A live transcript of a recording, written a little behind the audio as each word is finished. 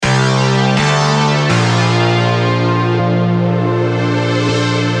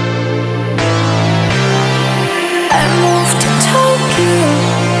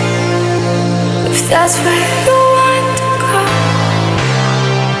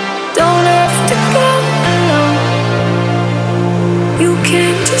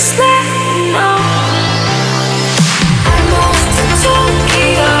can just let me know. I moved to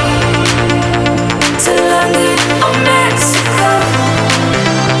Tokyo, to London or Mexico.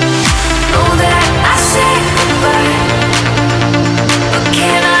 Know that I said goodbye, but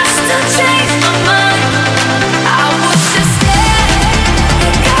can I still change my mind? I was just scared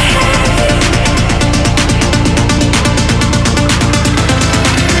it got heavy.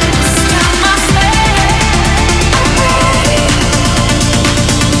 Stop my faith, I'm ready.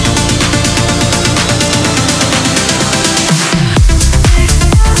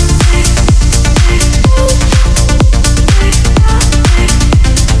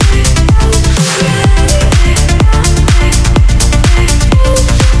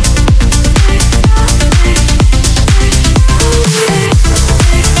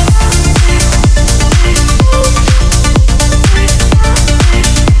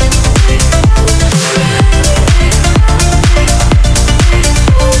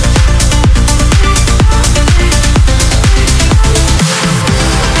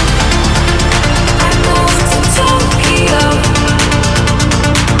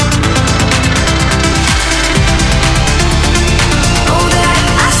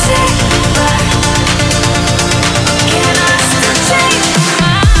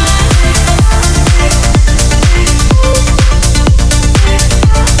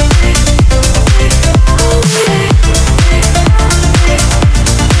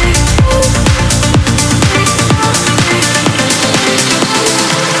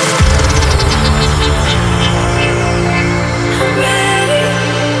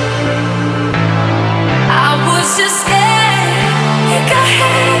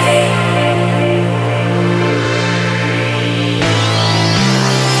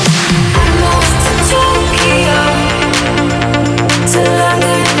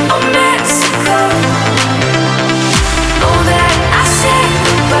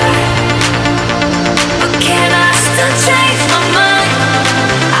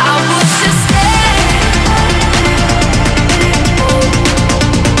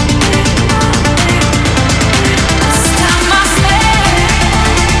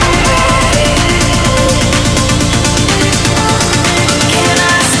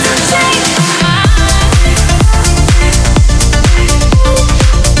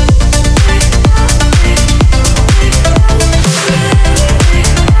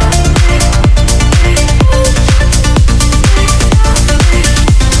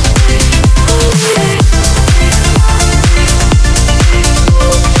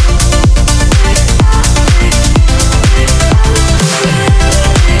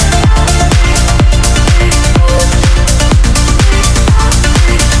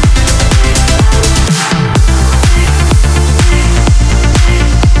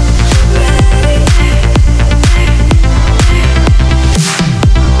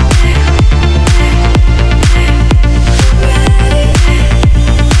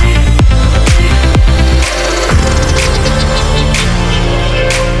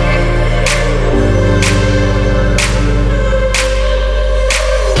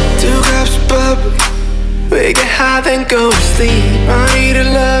 Then go to sleep. I need a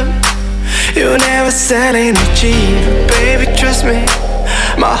love you never sell any cheap. Baby, trust me,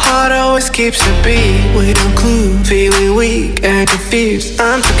 my heart always keeps a beat. Without clue, feeling weak and confused.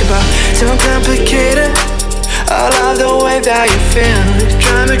 I'm talking about so complicated. I love the way that you feel. You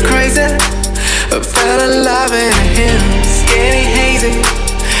drive me crazy. I fell in love in a hill. Skinny hazy.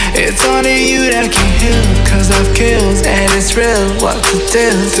 It's only you that can heal. Cause love kills and it's real. What to do?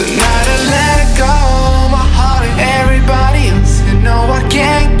 Tonight I let go. Everybody else, you know I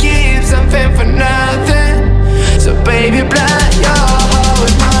can't give something for nothing. So baby, blind your heart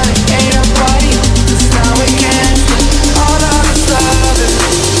with mine. Ain't nobody else, this time we can't split all of this loving,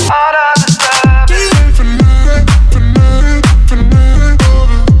 all of this loving. For nothing, for nothing, for nothing,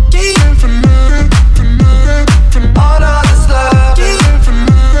 for nothing, for nothing, for all of this loving. For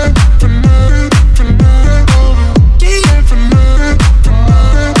nothing, for nothing, for nothing, for nothing, for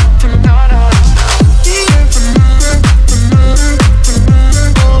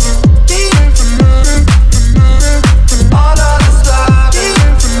nothing, for nothing. All of this love.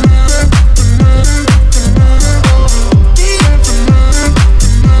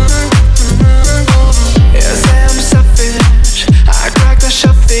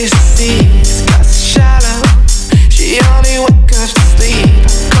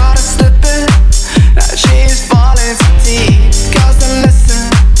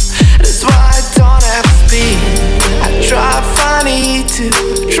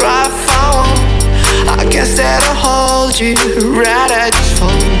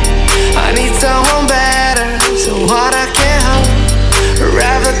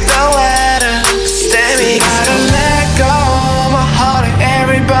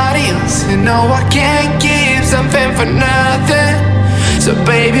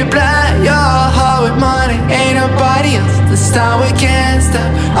 baby, blind your heart with money. Ain't nobody else. This time we can't stop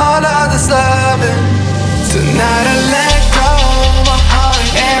all of this loving. Tonight I let go my heart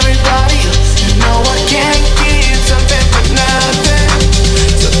and everybody else. You know I can't give something for nothing.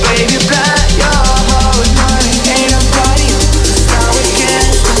 So baby, blind your heart with money. Ain't nobody else. This time we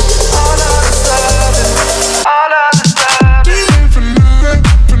can't stop all of this loving. All of this loving.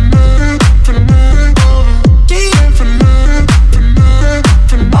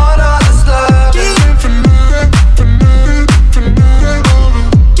 All of this loving.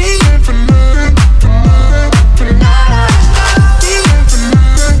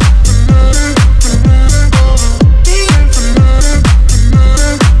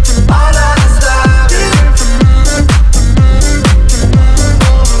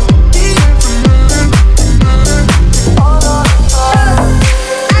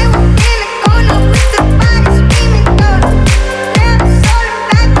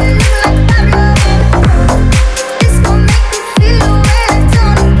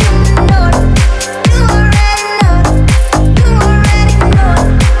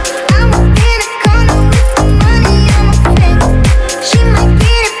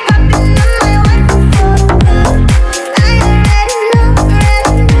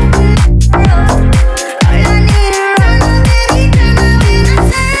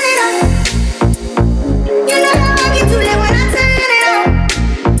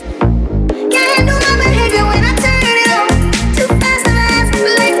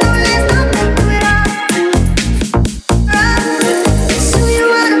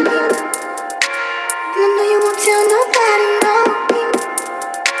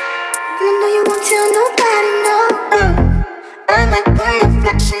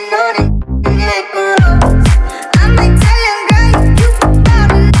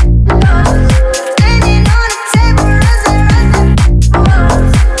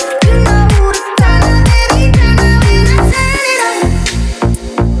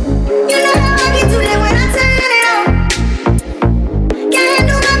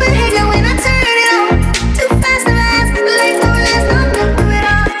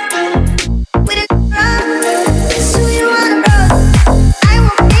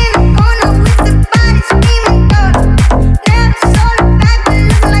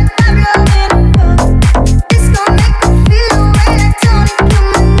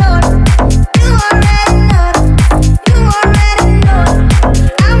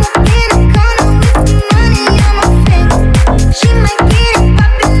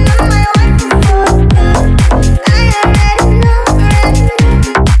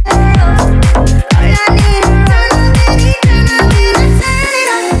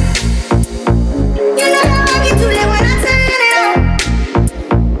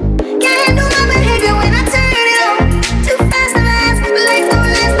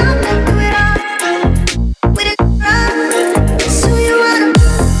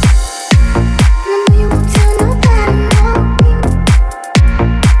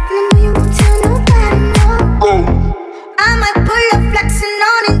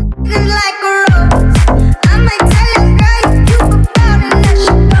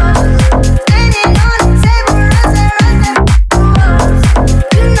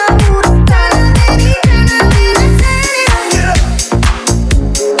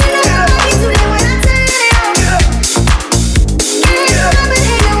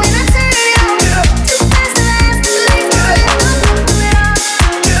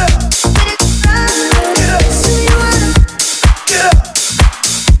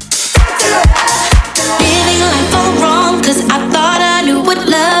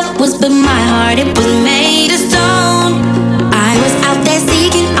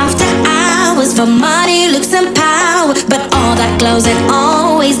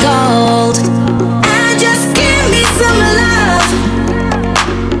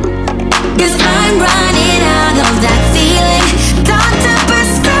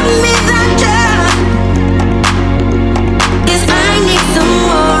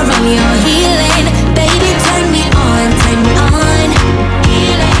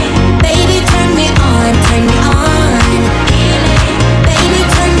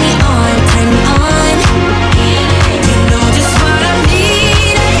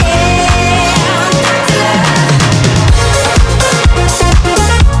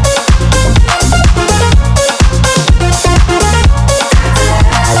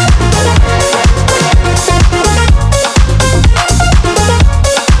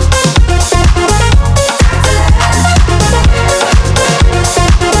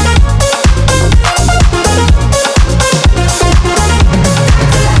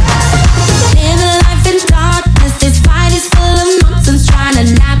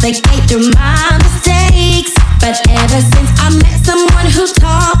 navigate through my mistakes. But ever since I met someone who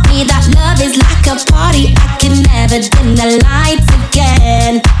taught me that love is like a party, I can never dim the lights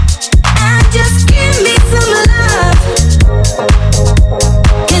again. And just give me some love,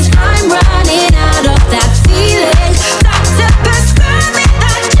 'cause I'm running out of that feeling. Doctor, prescribe me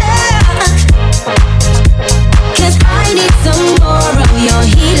that drug, 'cause I need some more of your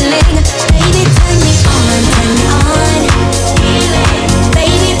healing. Baby, turn me on, turn me on.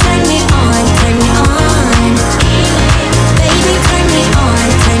 Baby, turn me on, turn me on. Baby, turn me on,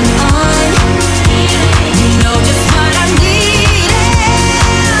 turn me on. You know just what I'm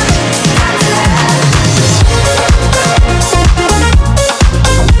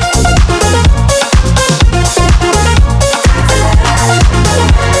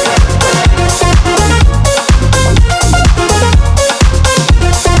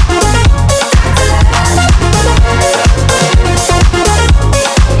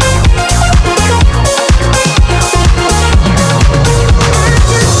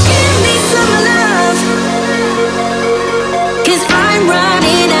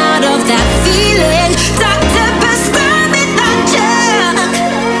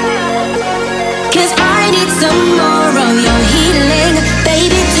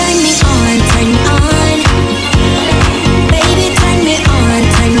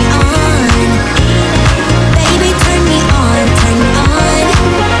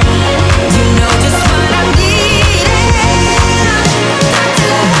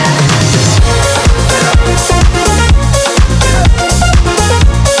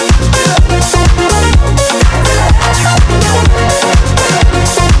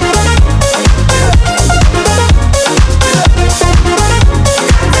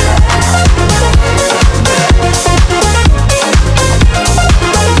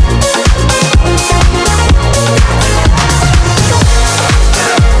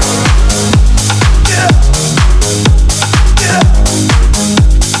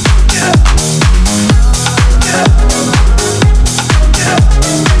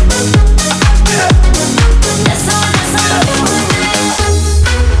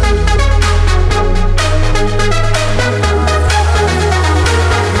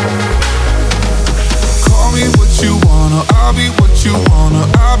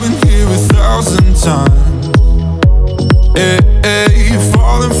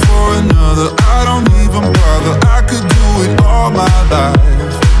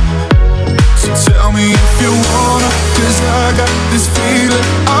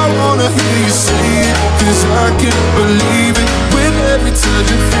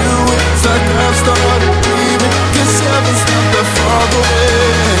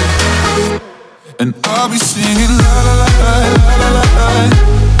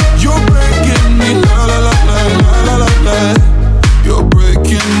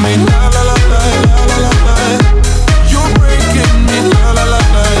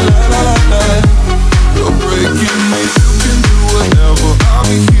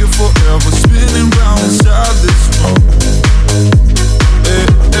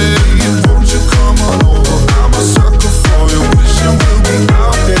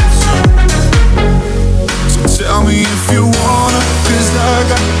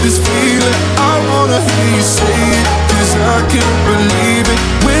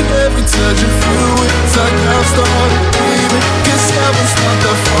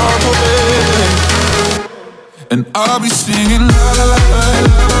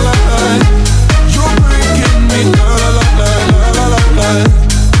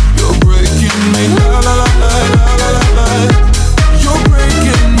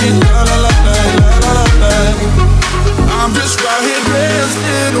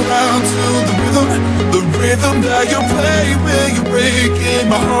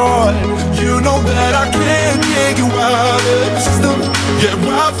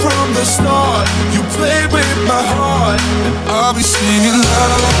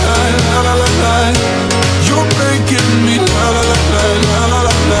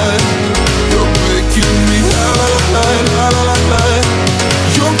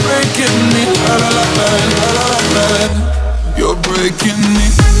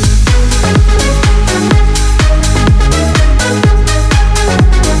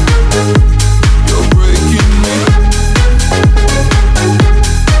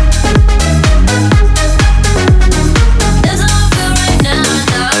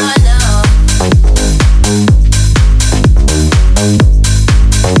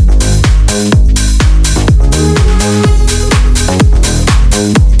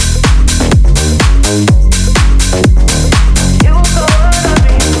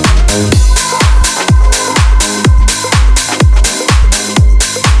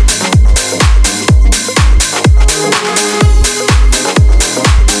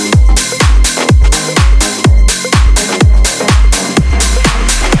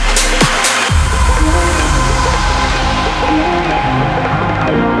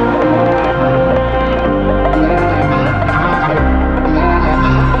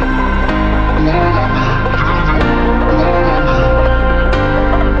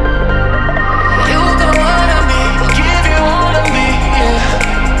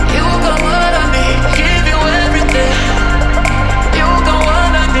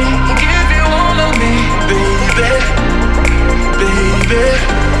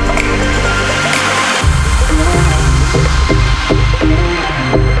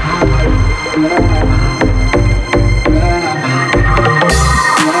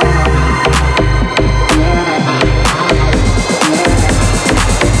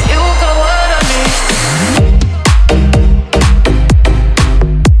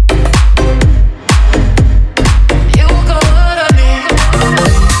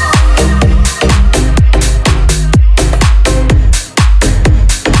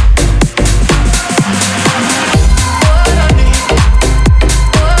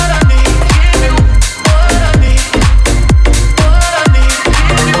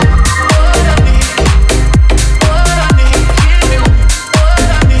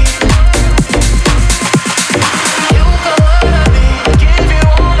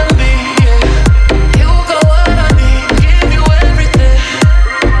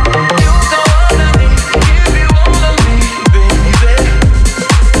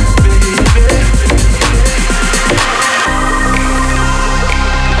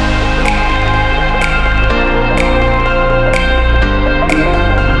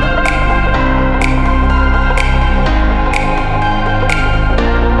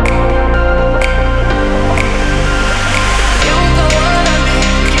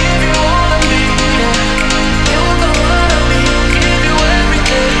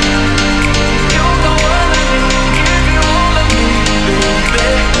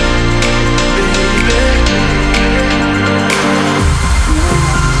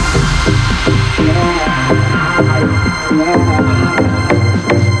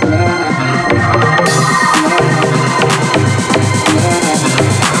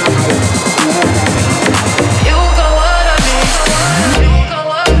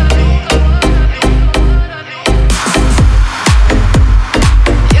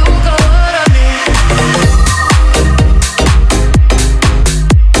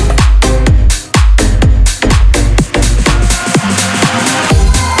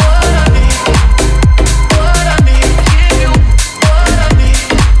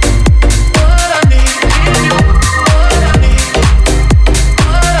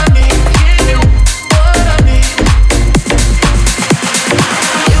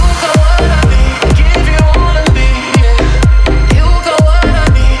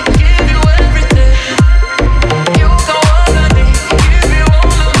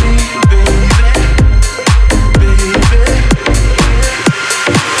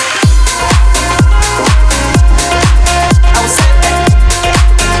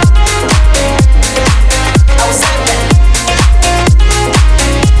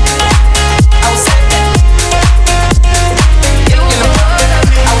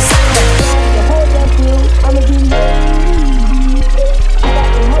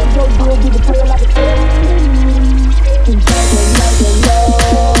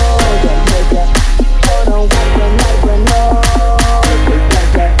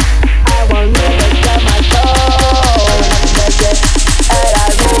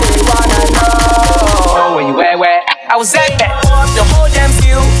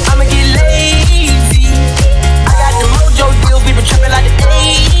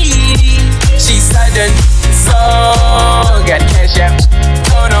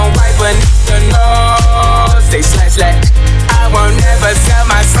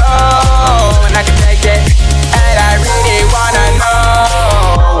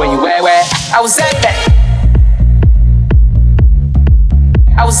was at that.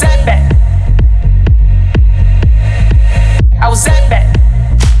 I was at that. I was at that.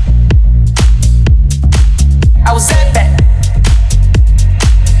 I was at that.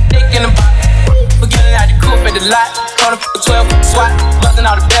 Dick in the box, forgetting out the coupe at the lot. Corner for 12 with the SWAT, busting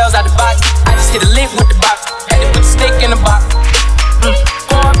all the bells out the box. I just hit a lick with the box, had to put the stick in the box.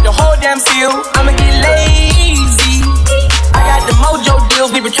 Pour up the whole damn field, I'ma get lazy. I got the mojo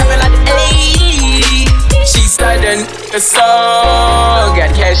deals, we been trapping like the 80s. She said the soul, got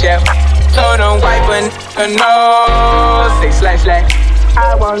the cash out. Told him wiping her nose, say slash slash.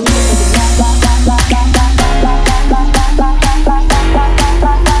 I want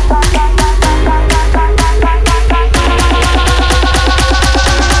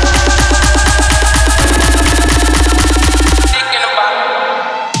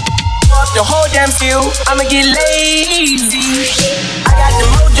the whole damn field, I'ma get lazy. I got the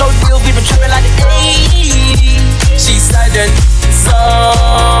mojo deals, we been trapping like the 80s. She sudden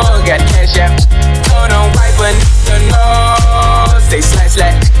soul, got cash out. Told him wiping the nose, say slash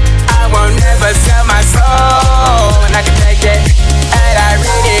slash. I won't never sell my soul, and I can take that. And I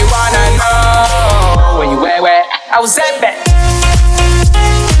really wanna know where you where I was at that.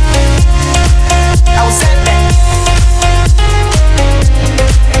 I was at that.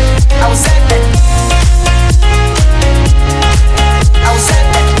 I was at that. I was at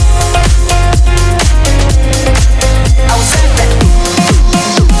that. I was at that.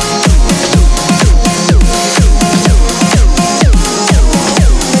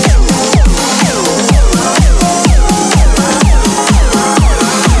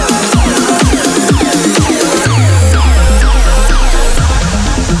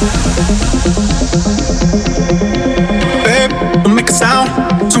 Babe, don't make a sound.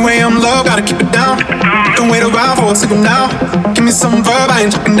 2 a.m. low, gotta keep it down. Don't wait around for a signal now. Give me some verb, I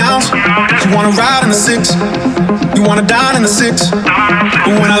ain't talking nouns. You wanna ride in the 6, you wanna dine in the 6.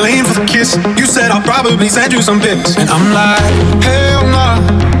 But when I lean for the kiss, you said I'll probably send you some pics. And I'm like, hell nah,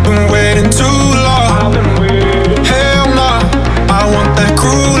 been waiting too long. Hell nah, I want that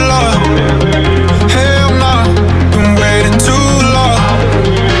cruel love. Hell nah, been waiting too long.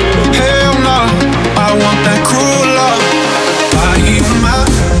 Hell nah, I want that cruel love. Body of mine,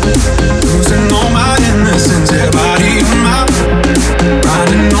 losing all my innocence. Yeah, body of mine,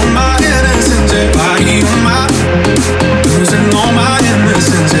 riding on my innocence. Yeah, body of mine, losing all my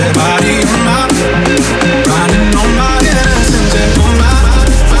innocence. Yeah, body of mine, riding on my innocence. Yeah, oh my,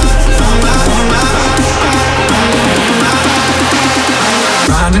 oh my, oh my,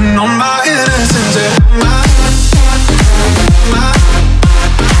 riding on my innocence. Yeah, my, my,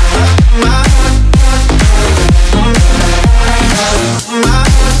 my.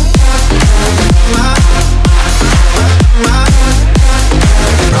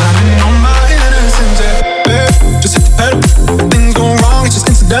 Just hit the pedal. Things go wrong, it's just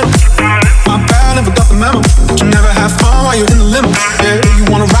incidental. My bad, never got the memo. You never have fun while you're in the limo. Yeah, you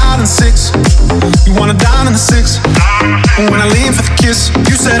wanna ride in the 6, you wanna dine in the 6. And when I lean for the kiss,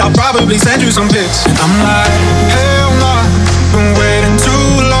 you said I'll probably send you some pics. And I'm like, hell nah, been waiting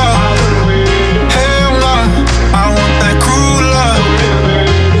too long. Hell nah, I want that cruel love.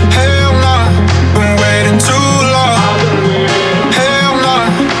 Hell nah, been waiting too long. Hell nah,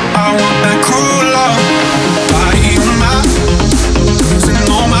 I want that cruel love. Body of mine, losing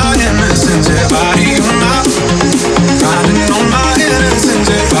all my innocence. Yeah, body of mine, riding on my innocence.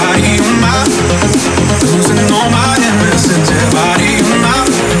 Yeah, body of mine, losing all my innocence. Yeah, body of mine,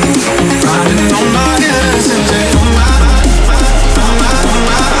 riding on my innocence. Yeah, oh my.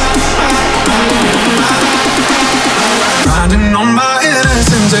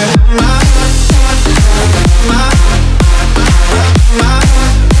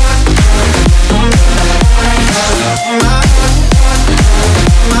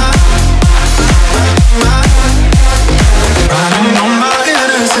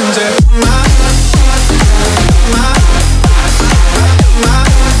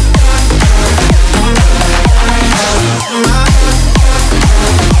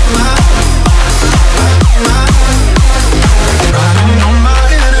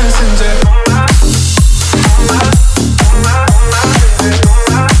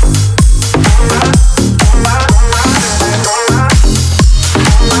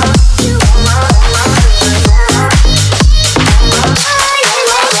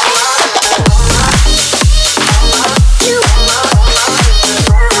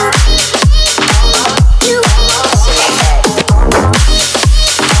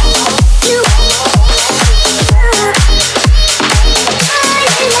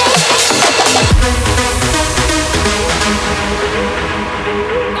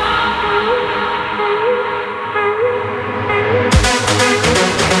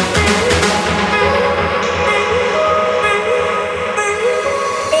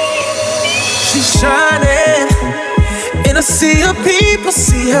 sea of people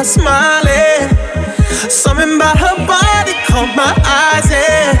see her smiling. Something about her body caught my eyes,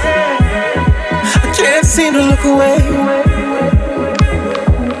 and I can't seem to look away.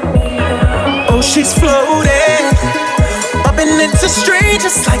 Oh, she's floating, bumping into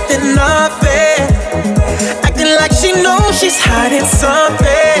strangers like they're nothing, acting like she knows she's hiding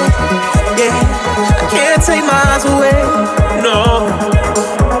something. Yeah, I can't take my eyes away, no.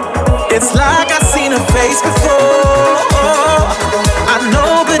 It's like I've seen her face before. I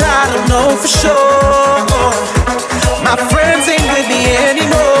know, but I don't know for sure. My friends ain't with me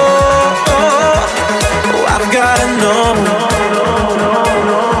anymore. Oh, I've gotta know.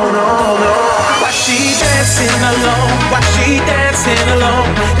 Why she dancing alone? Why she dancing alone?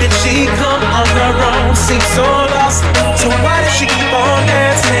 Did she come on her own? Seems so lost. So why does she keep on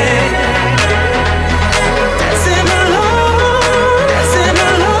dancing? Dancing alone, dancing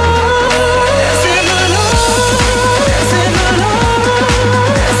alone, dancing alone, dancing alone,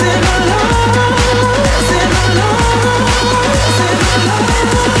 dancing alone, dancing alone.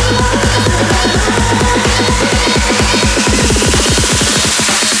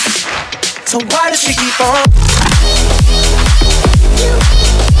 So why does she keep on?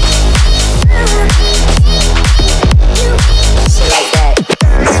 Like that.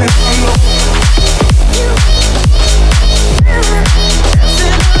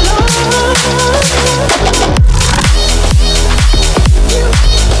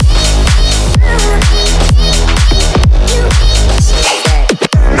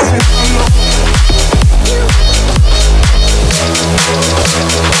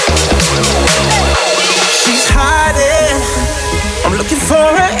 She's hiding. I'm looking for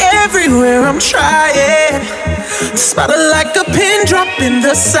her everywhere. I'm trying to spot her like a pin drop in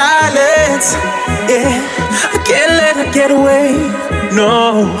the silence. Yeah, I can't let her get away.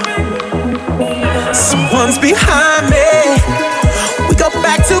 No, someone's behind me. We go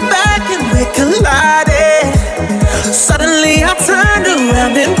back to back and we're colliding. Suddenly I turned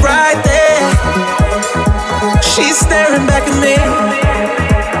around and right there, she's staring back at me.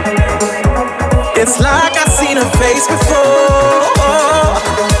 It's like I've seen her face before.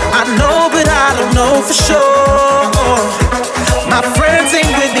 I know, but I don't know for sure. My friends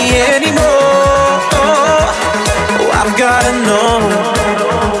ain't with me anymore. Oh, I've gotta know.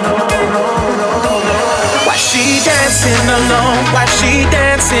 Why she dancing alone? Why she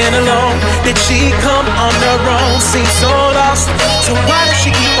dancing alone? Did she come on her own? Seems so lost. So why does she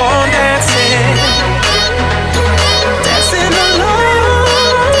keep on dancing? Dancing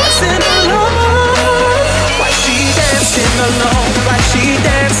alone, dancing alone. Why she dancing alone? Why she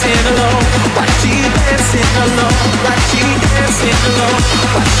dancing alone? Why she dancing alone? Why she dancing alone?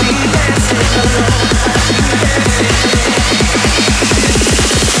 Why she dancing alone?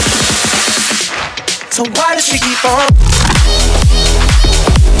 So why does she keep on?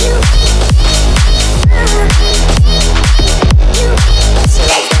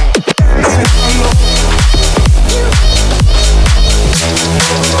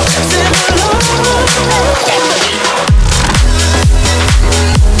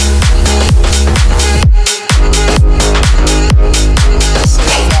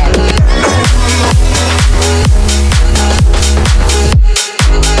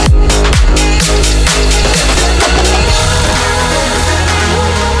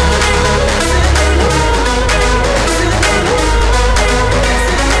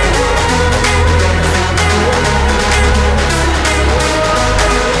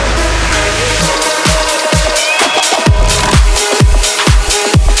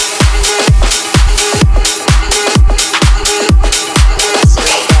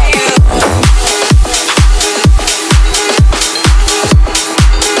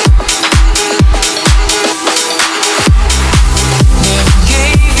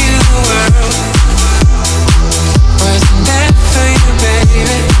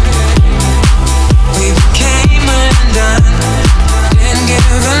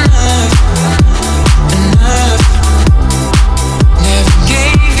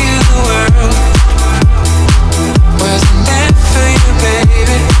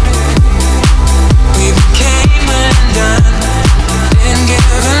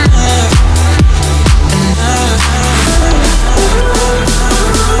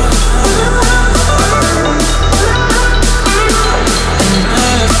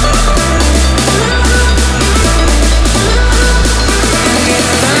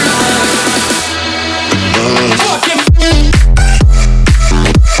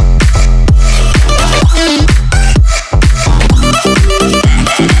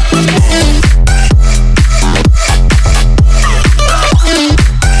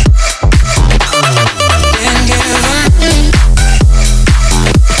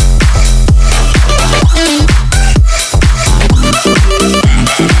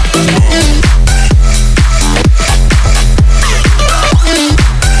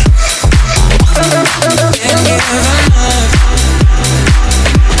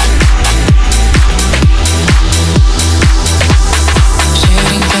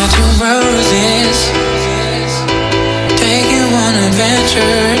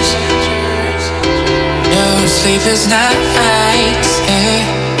 endless nights, yeah.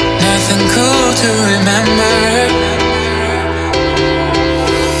 Nothing cool to remember.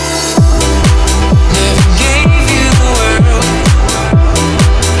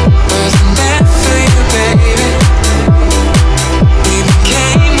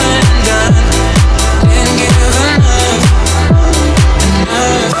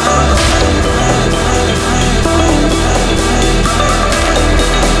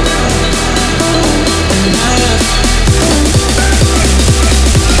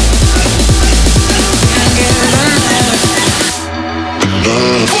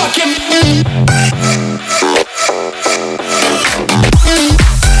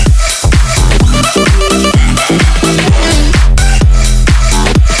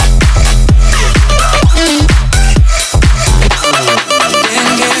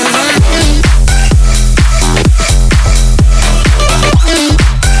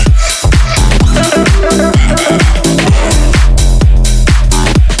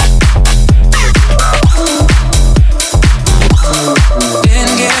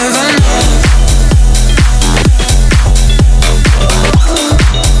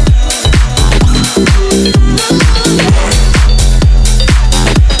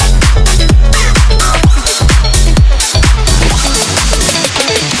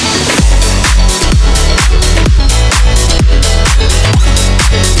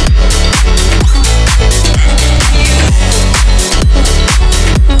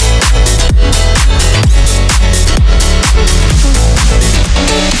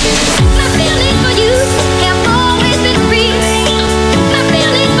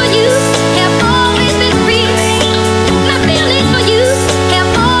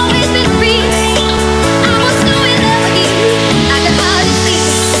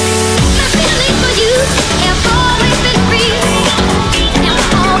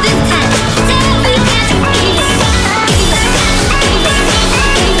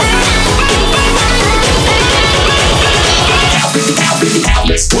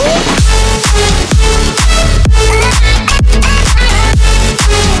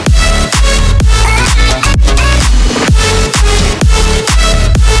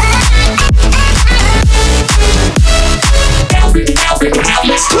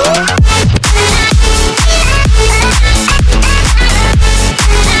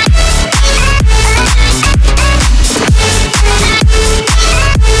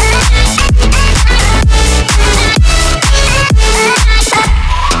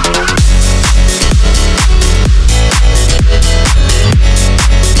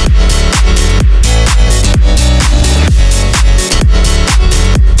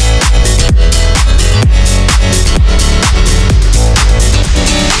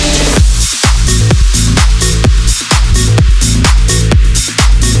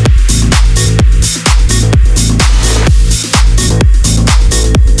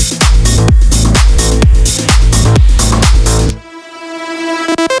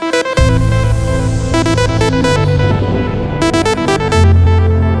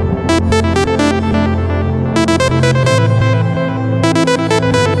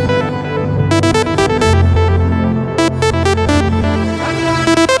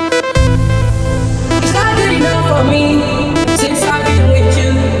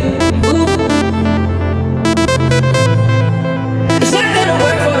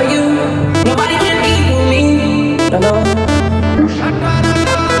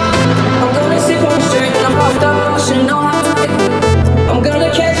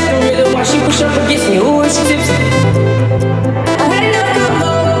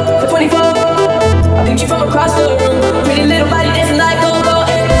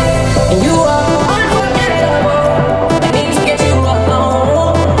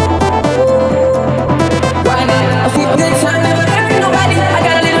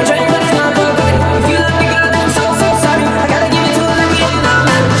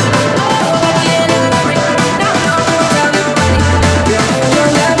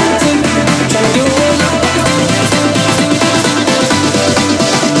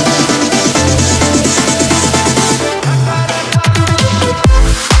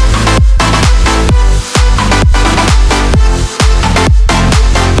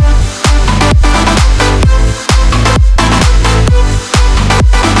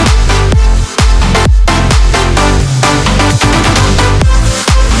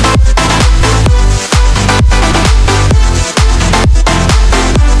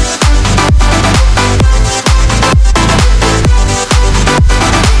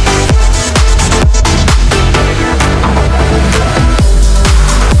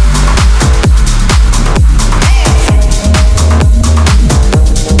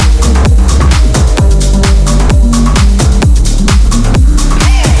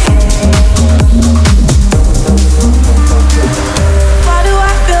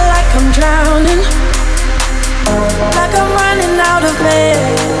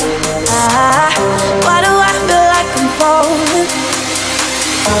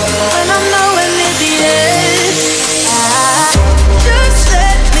 when I'm nowhere near the edge. Just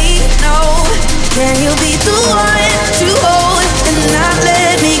let me know, can you be the one to hold and not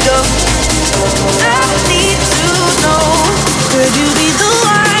let me go? I need to know, could you be the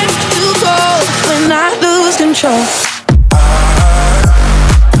one to call when I lose control?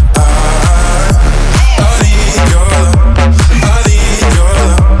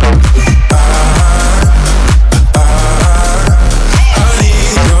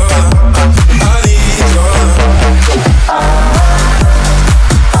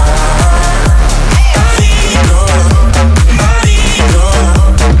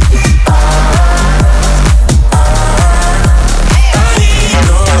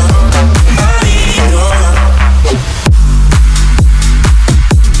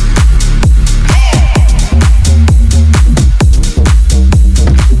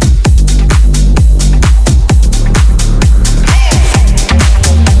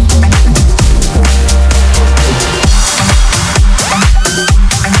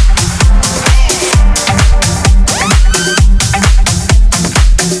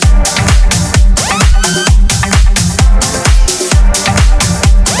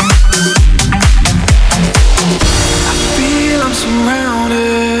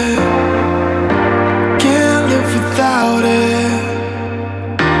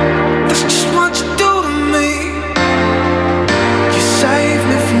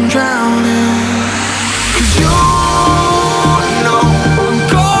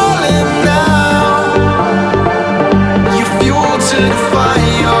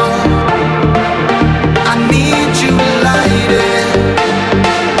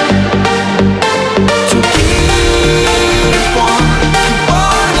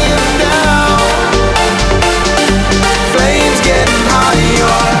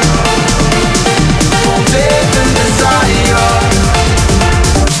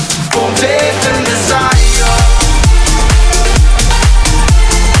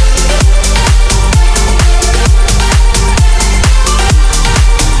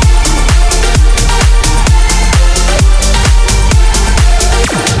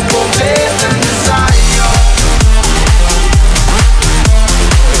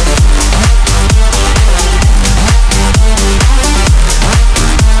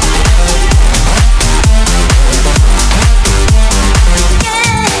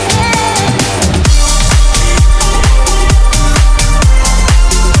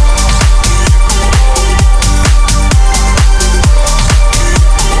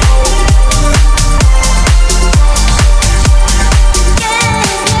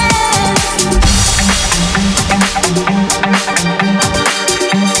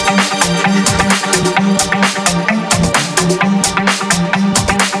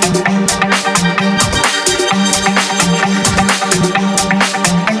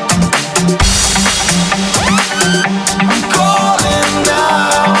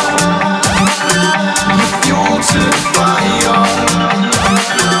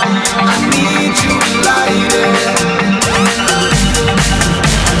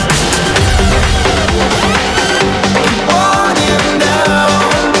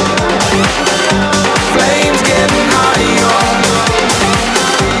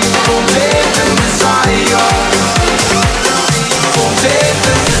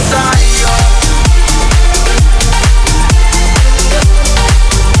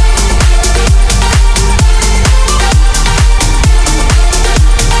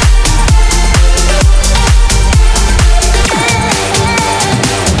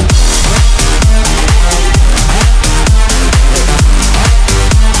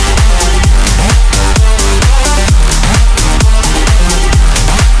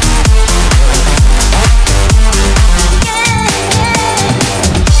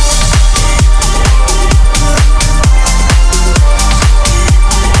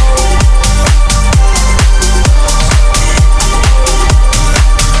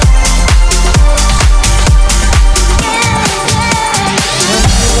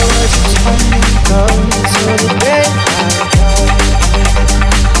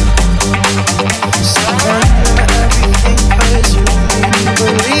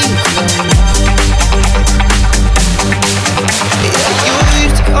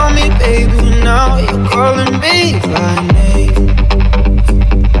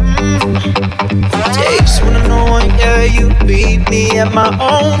 at my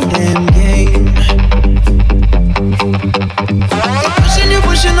own damn game. Keep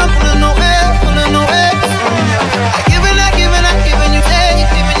pushing up, pulling nowhere from you. I giving you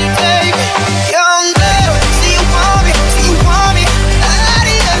take. Young girl, see you want me.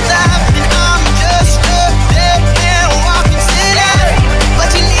 Adios, and I'm just a dead man walking city. But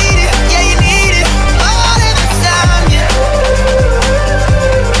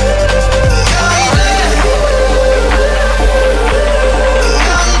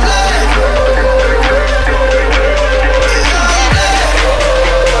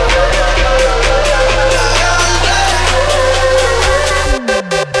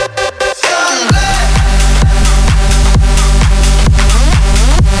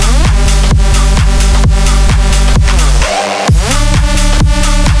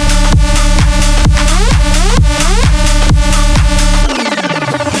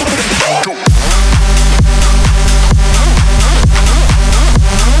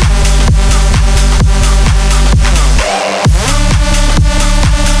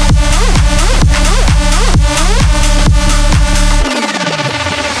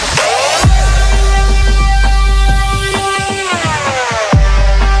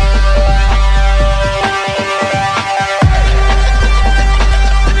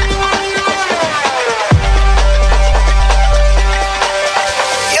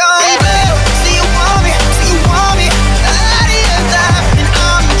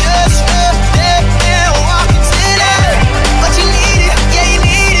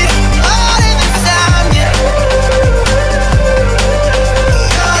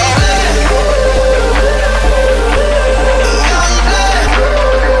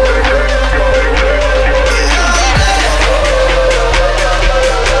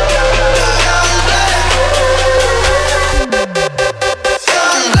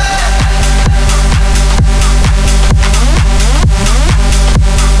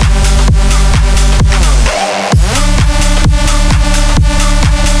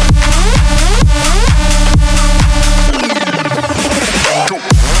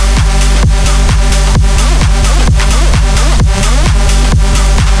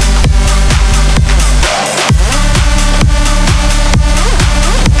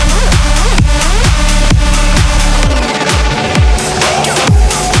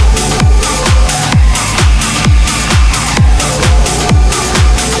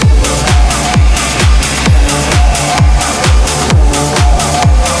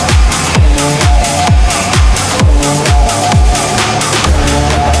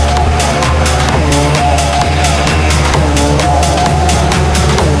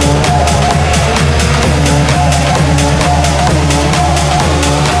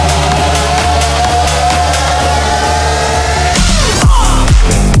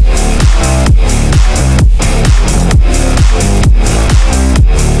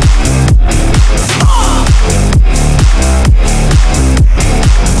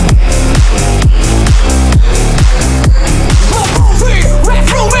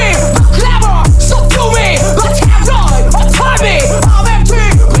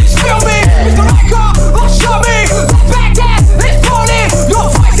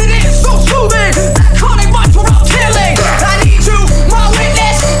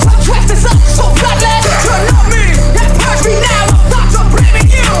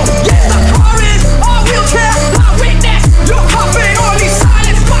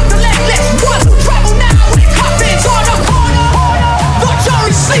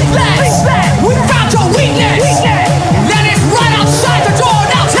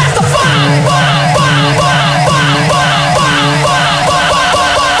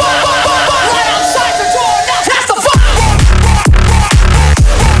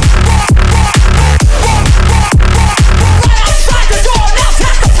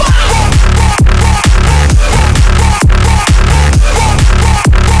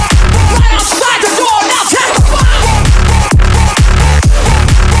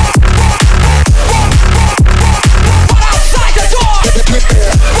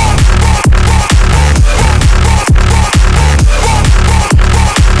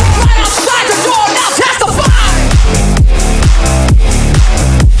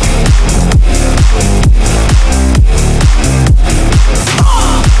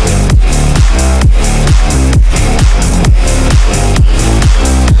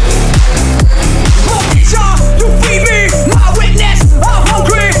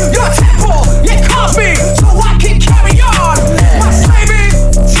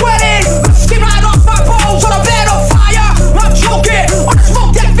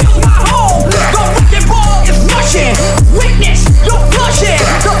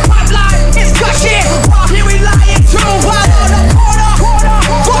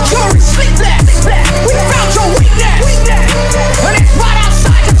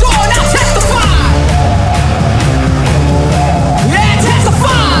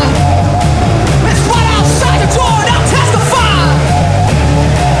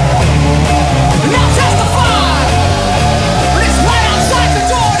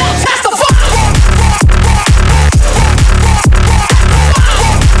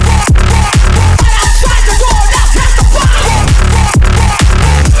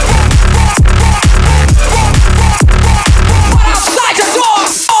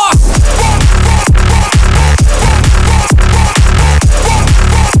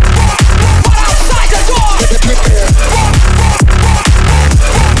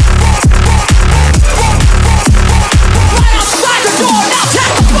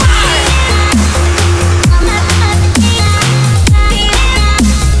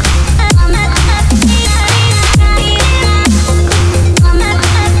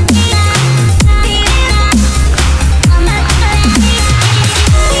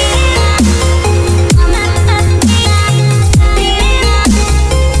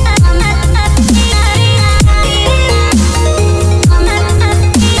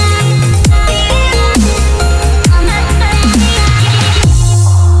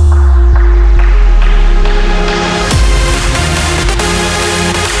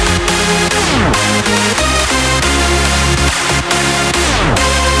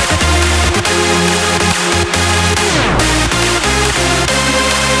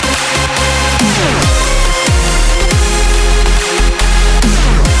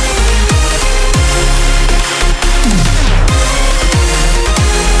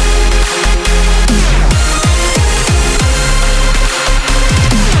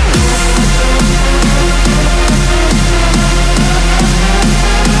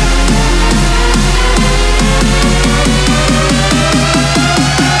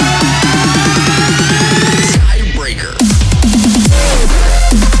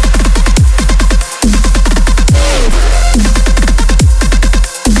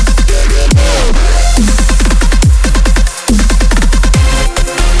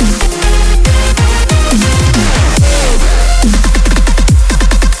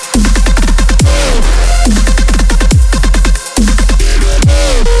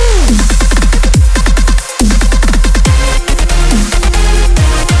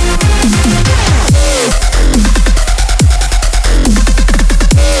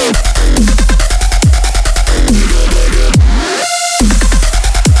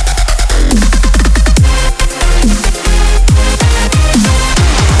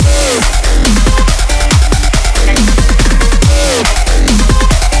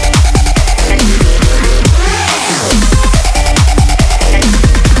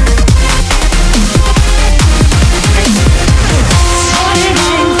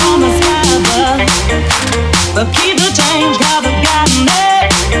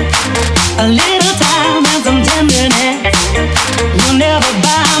a little time and some tenderness will never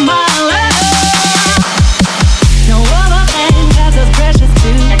buy my love. No other thing that's as precious to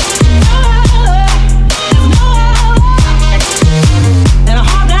and a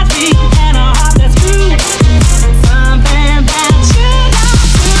heart that's beat and a heart that's true. Something that you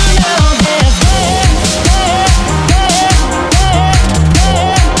know there's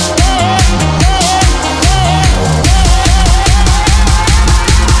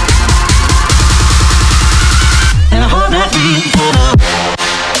and a heart that beats and a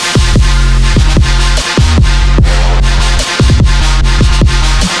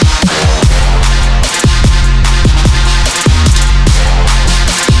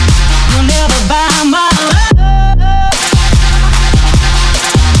you'll never buy my love.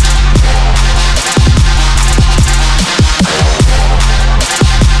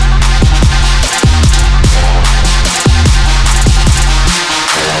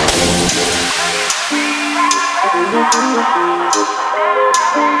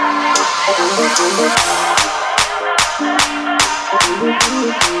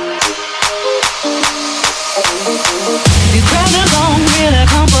 These presents don't really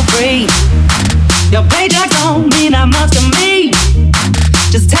come for free. Your paycheck don't mean that much to me.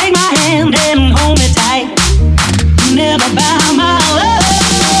 Just take my hand and hold me tight. You never buy my love.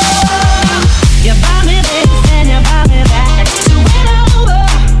 You buy me this and you buy me that. To win over,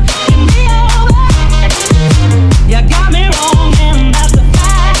 give me over. You got me wrong and that's a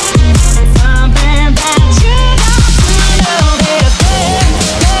fact. Something that you don't know is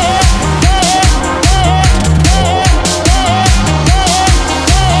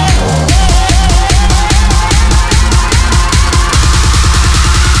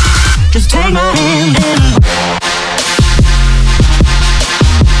just take my hand and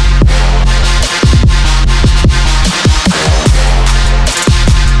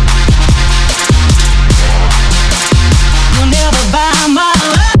you'll never buy my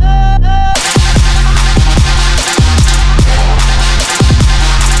love.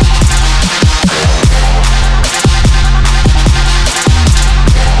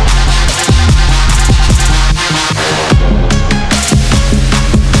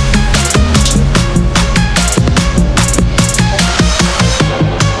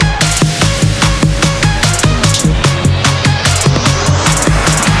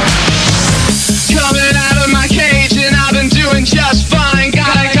 Coming out of my cage and I've been doing just fine.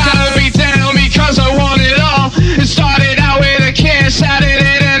 Gotta be down because I want it all. It started out with a kiss, how did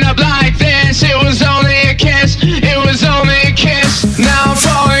it end up like this? It was only a kiss, it was only a kiss. Now I'm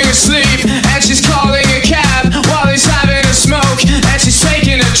falling asleep and she's calling a cab while he's having a smoke and she's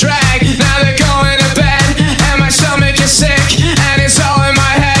taking a drag. Now they're going to bed and my stomach is sick and it's all in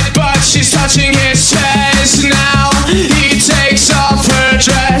my head, but she's touching his chest. Now he takes off her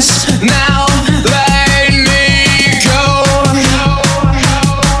dress. Now let me go.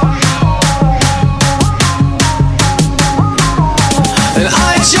 And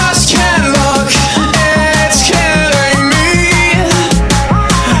I just can't look, it's killing me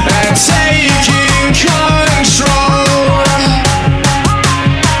and taking control.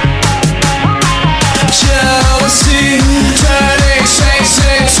 Jealousy turning saints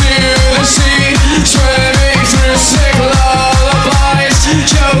into the sea, swimming through sick lullabies,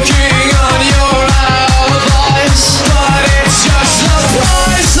 choking on your alibis. But it's just a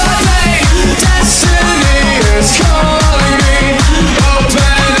price I pay. Destiny is calling me.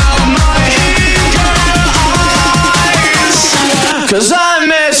 Open up my eager eyes, 'cause I'm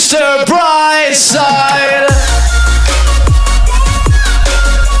Mr. Brightside.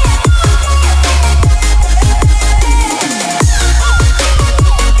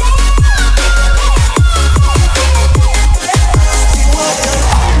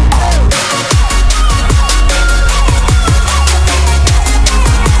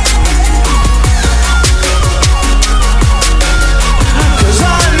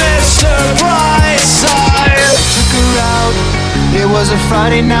 It was a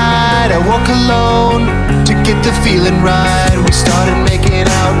Friday night, I woke alone to get the feeling right. We started making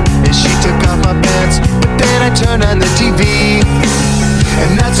out and she took off my pants, but then I turned on the TV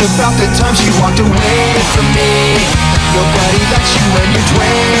and that's about the time she walked away from me. Nobody likes you when you're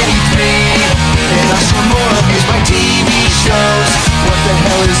 23, and I saw more of my TV shows. What the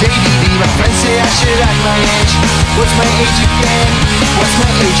hell is ADD? My friends say I should act my age. What's my age again? What's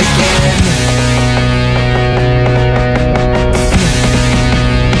my age again?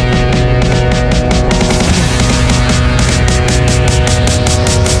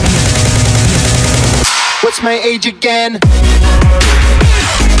 What's my age again?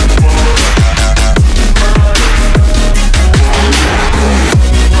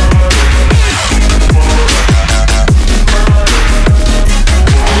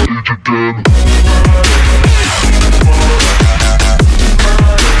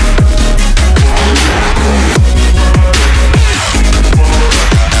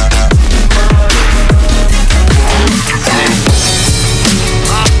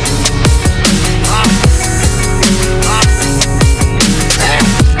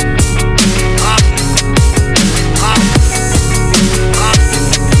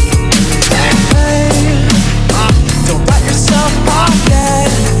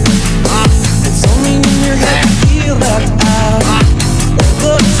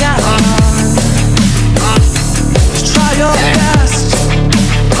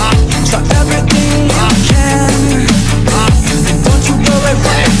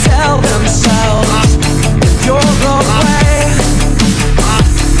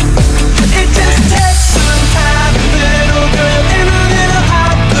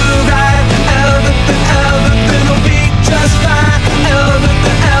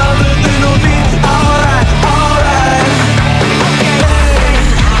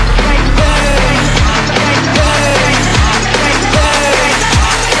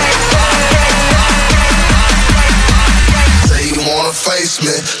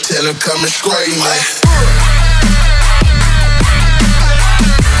 coming screaming.